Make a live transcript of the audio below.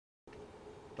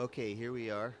Okay, here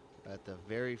we are at the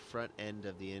very front end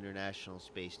of the International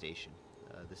Space Station.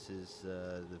 This is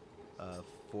the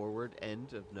forward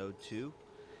end of Node 2,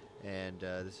 and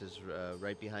this is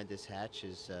right behind this hatch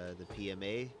is the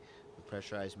PMA, the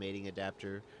pressurized mating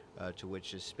adapter, to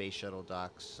which the space shuttle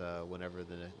docks whenever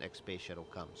the next space shuttle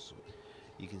comes.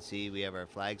 You can see we have our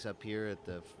flags up here at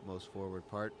the most forward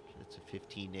part. It's a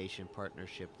 15-nation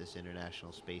partnership, this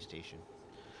International Space Station.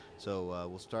 So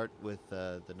we'll start with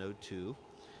the Node 2.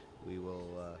 We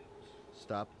will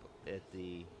stop at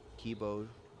the Kibo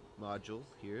module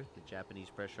here, the Japanese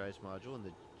pressurized module, and the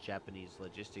Japanese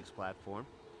logistics platform.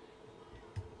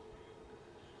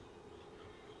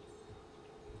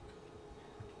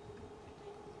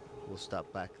 We'll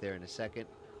stop back there in a second.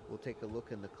 We'll take a look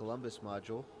in the Columbus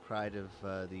module, pride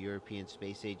of the European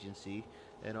Space Agency,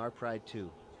 and our pride too.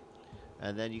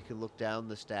 And then you can look down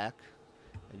the stack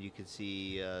and you can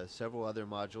see several other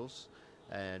modules,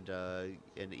 and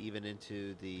even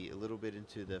into a little bit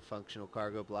into the functional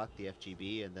cargo block, the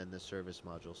FGB, and then the service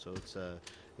module. So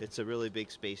it's a really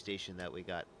big space station that we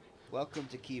got. Welcome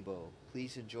to Kibo.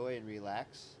 Please enjoy and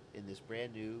relax in this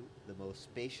brand new, the most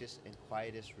spacious and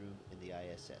quietest room in the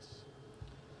ISS.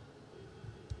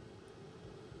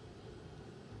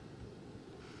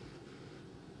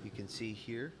 You can see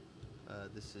here,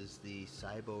 this is the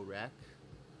SIBO rack,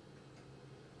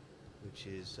 which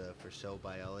is for cell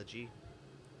biology.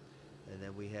 And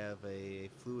then we have a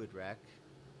fluid rack,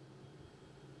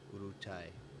 Urutai.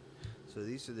 So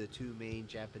these are the two main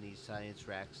Japanese science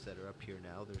racks that are up here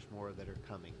now. There's more that are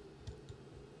coming.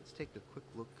 Let's take a quick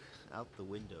look out the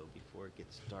window before it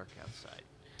gets dark outside.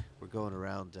 We're going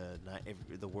around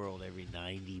the world every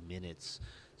 90 minutes,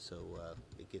 so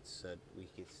we get to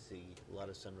see a lot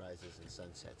of sunrises and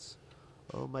sunsets.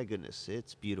 Oh my goodness,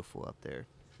 it's beautiful up there.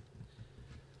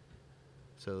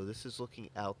 So this is looking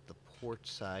out the port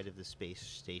side of the space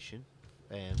station,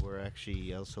 and we're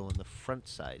actually also on the front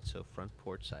side, so front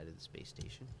port side of the space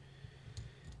station.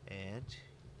 And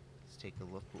let's take a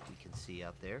look what we can see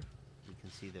out there. We can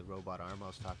see the robot arm I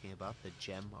was talking about, the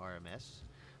GEM RMS.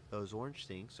 Those orange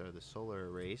things are the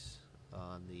solar arrays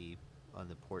on the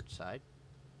port side.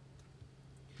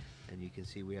 And you can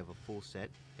see we have a full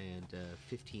set, and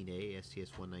 15A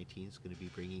STS-119 is going to be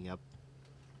bringing up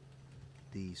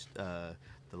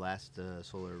the last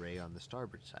solar array on the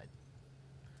starboard side.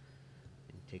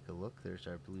 And take a look, there's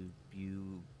our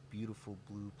beautiful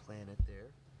blue planet there.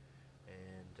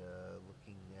 And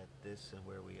looking at this and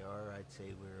where we are, I'd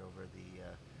say we're over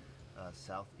the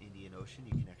South Indian Ocean.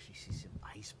 You can actually see some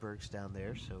icebergs down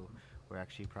there, so we're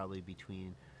actually probably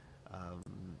between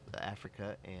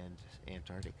Africa and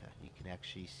Antarctica. You can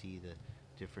actually see the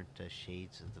different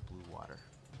shades of the blue water.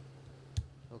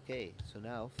 Okay, so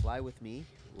now fly with me.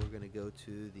 We're going to go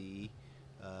to the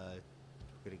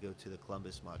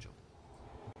Columbus module.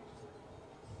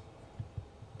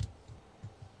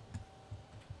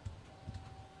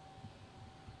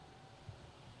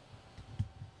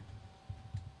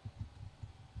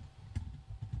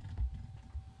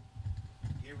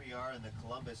 Here we are in the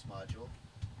Columbus module.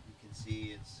 You can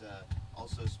see it's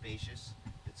also spacious.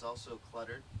 It's also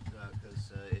cluttered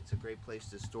because it's a great place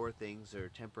to store things or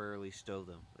temporarily stow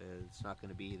them. It's not going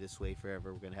to be this way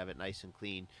forever. We're going to have it nice and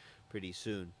clean pretty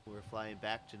soon. We're flying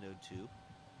back to Node 2.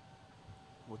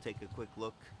 We'll take a quick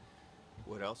look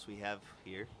what else we have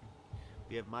here.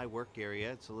 We have my work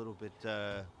area. It's a little bit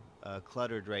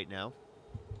cluttered right now,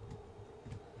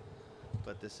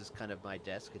 but this is kind of my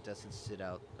desk. It doesn't sit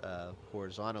out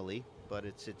horizontally, but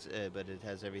it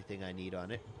has everything I need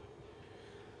on it.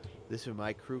 This are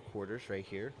my crew quarters right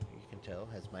here. You can tell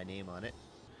has my name on it.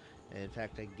 And in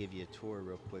fact, I can give you a tour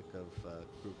real quick of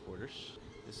crew quarters.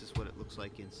 This is what it looks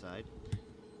like inside.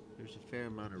 There's a fair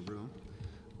amount of room.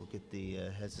 We'll get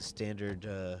has a standard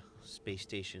space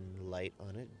station light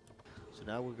on it. So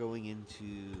now we're going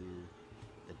into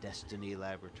the Destiny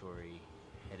Laboratory,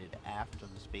 headed aft on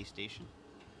the space station.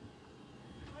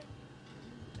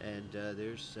 And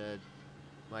there's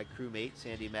my crewmate,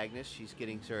 Sandy Magnus. She's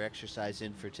getting her exercise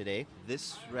in for today.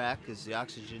 This rack is the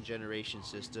oxygen generation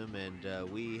system,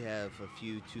 and we have a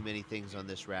few too many things on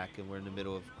this rack, and we're in the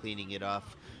middle of cleaning it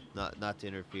off, not to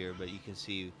interfere, but you can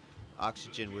see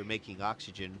oxygen, we're making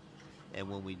oxygen, and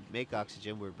when we make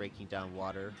oxygen, we're breaking down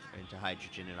water into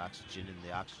hydrogen and oxygen, and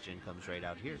the oxygen comes right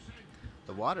out here.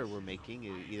 The water we're making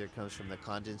either comes from the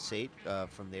condensate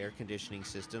from the air conditioning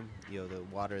system, the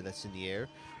water that's in the air,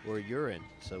 or urine.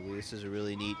 So this is a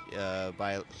really neat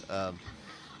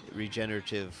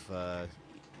regenerative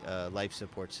life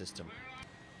support system.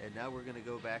 And now we're going to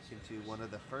go back into one of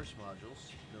the first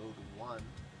modules, Node 1,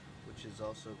 which is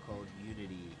also called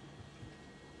Unity.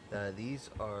 These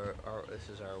this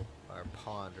is our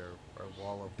pond or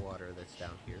wall of water that's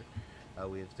down here.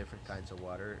 We have different kinds of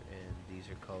water, and these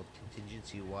are called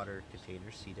contingency water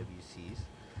containers, CWCs.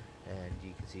 And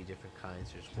you can see different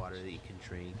kinds. There's water that you can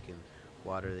drink, and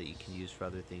water that you can use for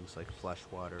other things like flush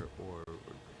water or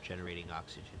generating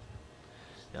oxygen.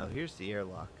 Now here's the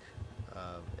airlock.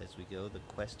 As we go, the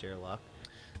Quest airlock.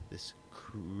 This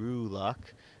crew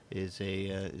lock is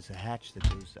a hatch that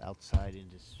goes outside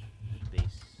into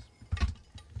space.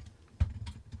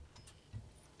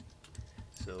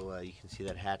 So you can see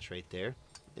that hatch right there.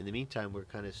 In the meantime, we're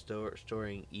kind of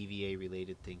storing EVA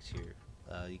related things here.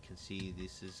 You can see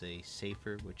this is a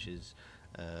safer, which is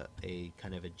a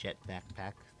kind of a jet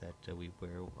backpack that we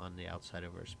wear on the outside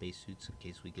of our spacesuits in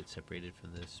case we get separated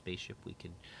from the spaceship.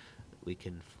 We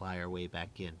can fly our way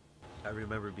back in. I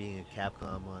remember being a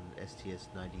Capcom on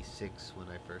STS-96 when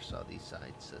I first saw these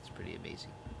signs. That's pretty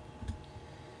amazing.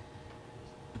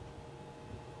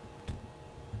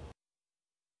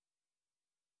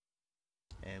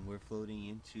 And we're floating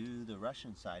into the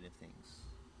Russian side of things.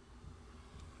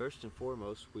 First and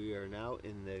foremost, we are now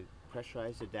in the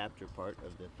pressurized adapter part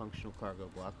of the functional cargo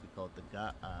block. We call it the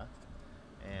GA,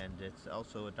 and it's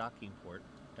also a docking port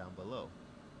down below.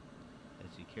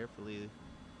 As you carefully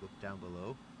look down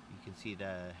below, you can see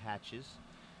the hatches,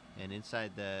 and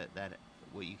inside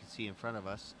what you can see in front of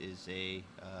us is the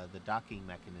docking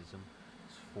mechanism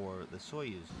for the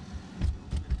Soyuz.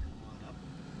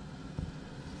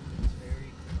 It's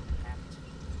very compact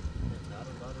and not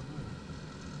a lot of room.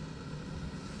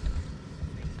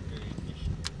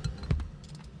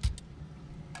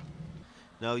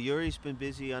 Now Yuri's been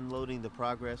busy unloading the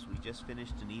Progress. We just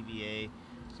finished an EVA,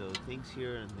 so things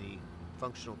here in the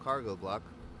functional cargo block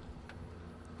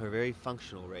are very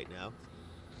functional right now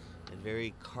and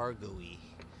very cargo-y.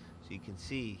 So you can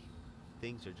see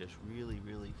things are just really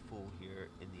full here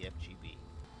in the FGB.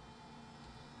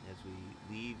 As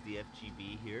we leave the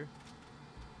FGB here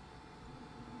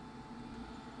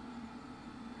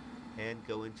and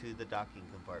go into the docking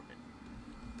compartment.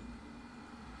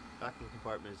 Docking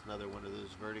compartment is another one of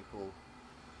those vertical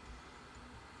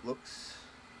looks,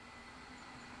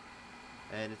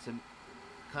 and it's a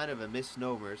kind of a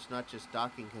misnomer. It's not just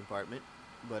docking compartment,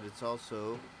 but it's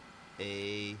also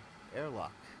a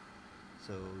airlock.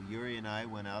 So Yuri and I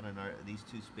went out in these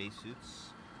two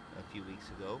spacesuits a few weeks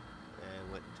ago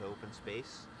and went into open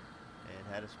space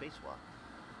and had a spacewalk.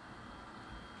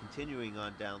 Continuing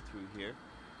on down through here,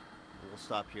 and we'll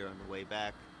stop here on the way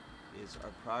back, is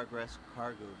our Progress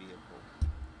cargo vehicle.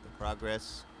 The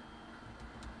Progress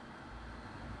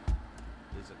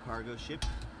is a cargo ship,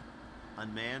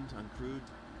 unmanned, uncrewed,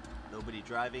 nobody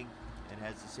driving, and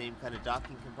has the same kind of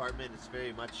docking compartment. It's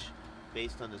very much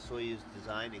based on the Soyuz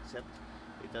design, except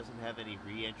it doesn't have any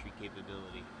re-entry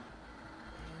capability.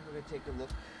 And we're going to take a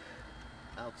look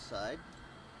outside.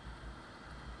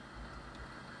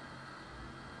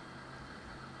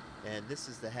 And this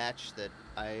is the hatch that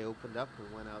I opened up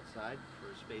and went outside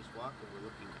for a spacewalk, and we're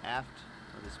looking aft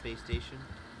on the space station.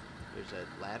 There's a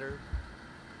ladder,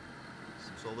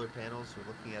 some solar panels. We're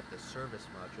looking at the service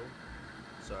module,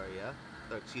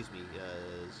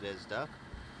 Zvezda,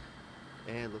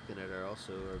 and looking at our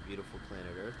beautiful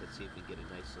planet Earth. Let's see if we get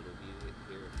a nice little view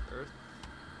here of Earth.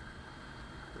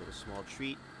 A little small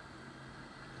treat,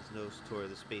 because no tour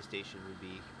of the space station would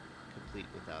be complete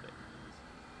without it.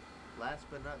 Last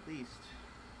but not least,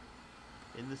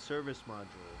 in the service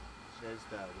module,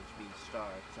 Zvezda, which means star.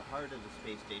 It's the heart of the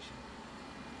space station.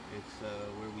 It's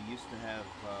where we used to have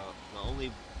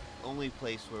the only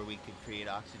place where we could create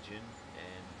oxygen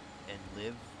and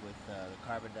live with the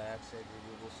carbon dioxide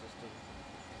removal system,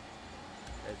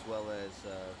 as well as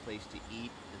a place to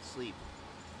eat and sleep.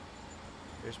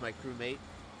 There's my crewmate,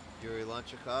 Yuri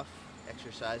Lonchakov,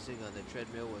 exercising on the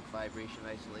treadmill with vibration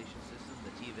isolation system,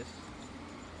 the TVIS.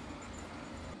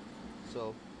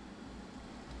 So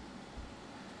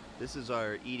this is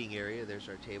our eating area. There's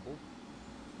our table,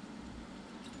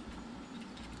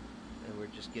 and we're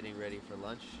just getting ready for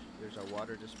lunch. There's our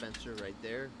water dispenser right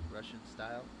there, Russian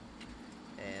style,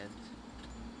 and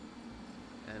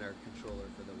our controller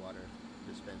for the water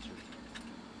dispenser.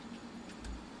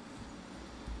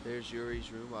 There's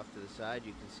Yuri's room off to the side.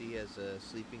 You can see he has a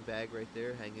sleeping bag right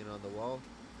there hanging on the wall,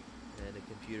 and a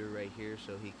computer right here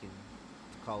so he can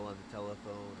call on the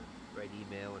telephone, write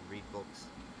email, and read books,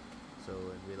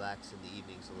 and relax in the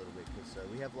evenings a little bit,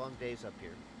 because we have long days up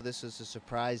here. This is a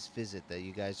surprise visit that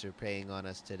you guys are paying on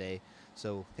us today,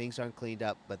 so things aren't cleaned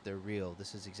up, but they're real.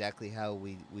 This is exactly how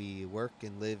we work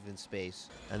and live in space.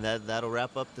 And that'll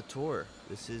wrap up the tour.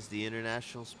 This is the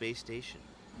International Space Station.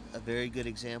 A very good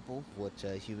example of what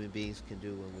human beings can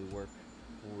do when we work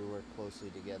when we work closely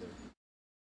together.